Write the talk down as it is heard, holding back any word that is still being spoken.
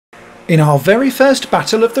In our very first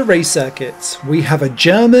battle of the race circuits, we have a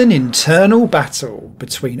German internal battle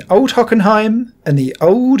between Old Hockenheim and the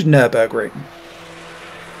Old Nürburgring.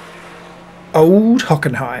 Old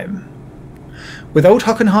Hockenheim. With Old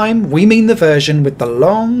Hockenheim, we mean the version with the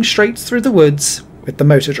long straights through the woods with the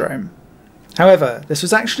motodrom. However, this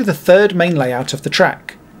was actually the third main layout of the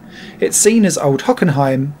track. It's seen as Old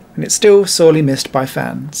Hockenheim, and it's still sorely missed by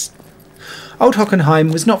fans. Old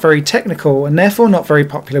Hockenheim was not very technical and therefore not very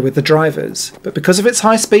popular with the drivers, but because of its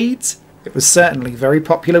high speeds, it was certainly very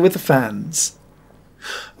popular with the fans.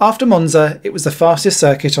 After Monza, it was the fastest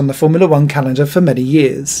circuit on the Formula 1 calendar for many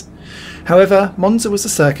years. However, Monza was the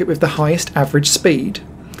circuit with the highest average speed.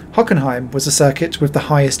 Hockenheim was the circuit with the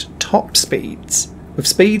highest top speeds, with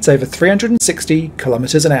speeds over 360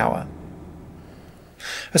 km an hour.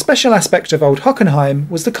 A special aspect of Old Hockenheim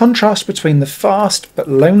was the contrast between the fast but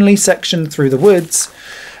lonely section through the woods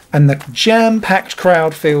and the jam-packed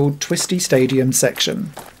crowd-filled twisty stadium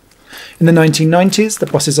section. In the 1990s, the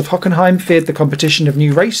bosses of Hockenheim feared the competition of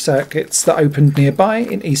new race circuits that opened nearby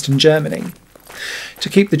in eastern Germany. To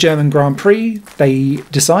keep the German Grand Prix, they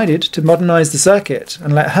decided to modernise the circuit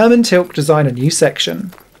and let Hermann Tilke design a new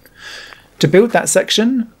section. To build that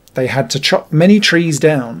section, they had to chop many trees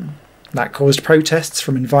down. That caused protests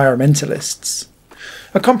from environmentalists.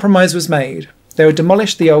 A compromise was made. They would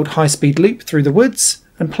demolish the old high-speed loop through the woods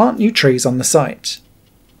and plant new trees on the site.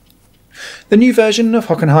 The new version of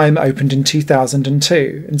Hockenheim opened in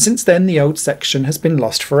 2002, and since then the old section has been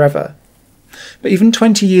lost forever. But even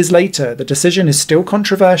 20 years later, the decision is still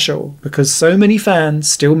controversial because so many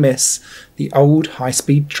fans still miss the old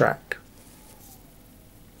high-speed track.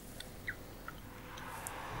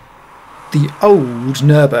 The Old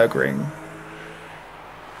Nürburgring.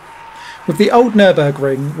 With the Old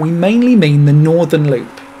Nürburgring, we mainly mean the Northern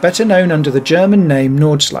Loop, better known under the German name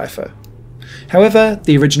Nordschleife. However,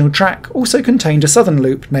 the original track also contained a southern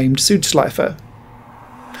loop named Südschleife.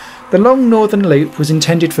 The long Northern Loop was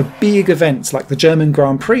intended for big events like the German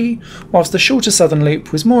Grand Prix, whilst the shorter southern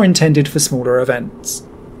loop was more intended for smaller events.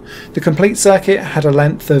 The complete circuit had a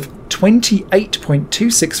length of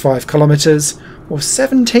 28.265 kilometres, or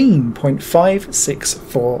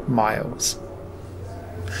 17.564 miles.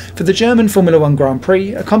 For the German Formula 1 Grand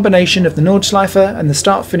Prix, a combination of the Nordschleife and the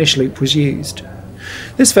start-finish loop was used.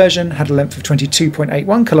 This version had a length of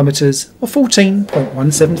 22.81 kilometres, or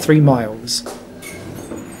 14.173 miles.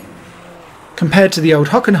 Compared to the Old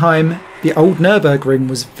Hockenheim, the Old Nürburgring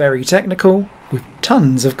was very technical, with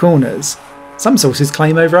tons of corners. Some sources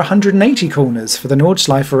claim over 180 corners for the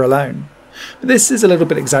Nordschleife alone, but this is a little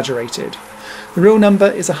bit exaggerated. The real number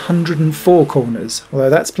is 104 corners, although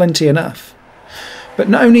that's plenty enough. But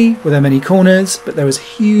not only were there many corners, but there was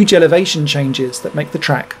huge elevation changes that make the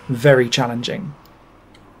track very challenging.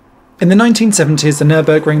 In the 1970s, the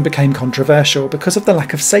Nürburgring became controversial because of the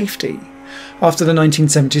lack of safety. After the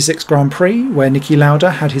 1976 Grand Prix, where Niki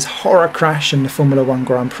Lauda had his horror crash in the Formula 1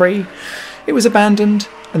 Grand Prix, it was abandoned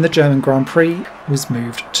and the German Grand Prix was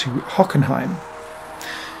moved to Hockenheim.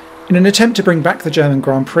 In an attempt to bring back the German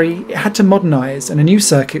Grand Prix, it had to modernise and a new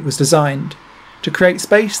circuit was designed. To create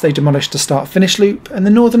space, they demolished the start-finish loop and the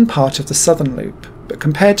northern part of the southern loop, but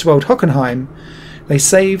compared to Old Hockenheim, they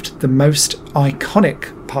saved the most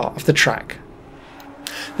iconic part of the track.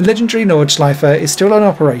 The legendary Nordschleife is still in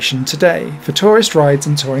operation today for tourist rides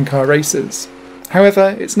and touring car races.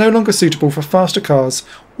 However, it's no longer suitable for faster cars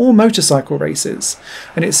or motorcycle races,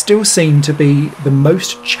 and it's still seen to be the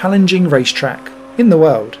most challenging racetrack in the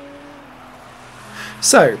world.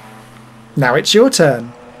 So, now it's your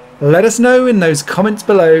turn. Let us know in those comments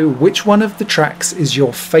below which one of the tracks is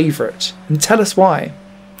your favourite, and tell us why.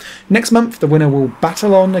 Next month the winner will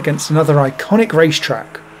battle on against another iconic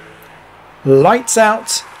racetrack. Lights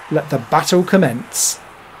out, let the battle commence.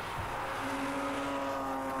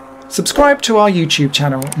 Subscribe to our YouTube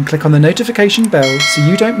channel and click on the notification bell so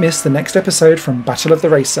you don't miss the next episode from Battle of the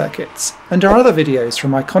Race Circuits, and our other videos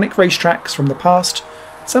from iconic racetracks from the past,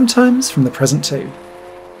 sometimes from the present too.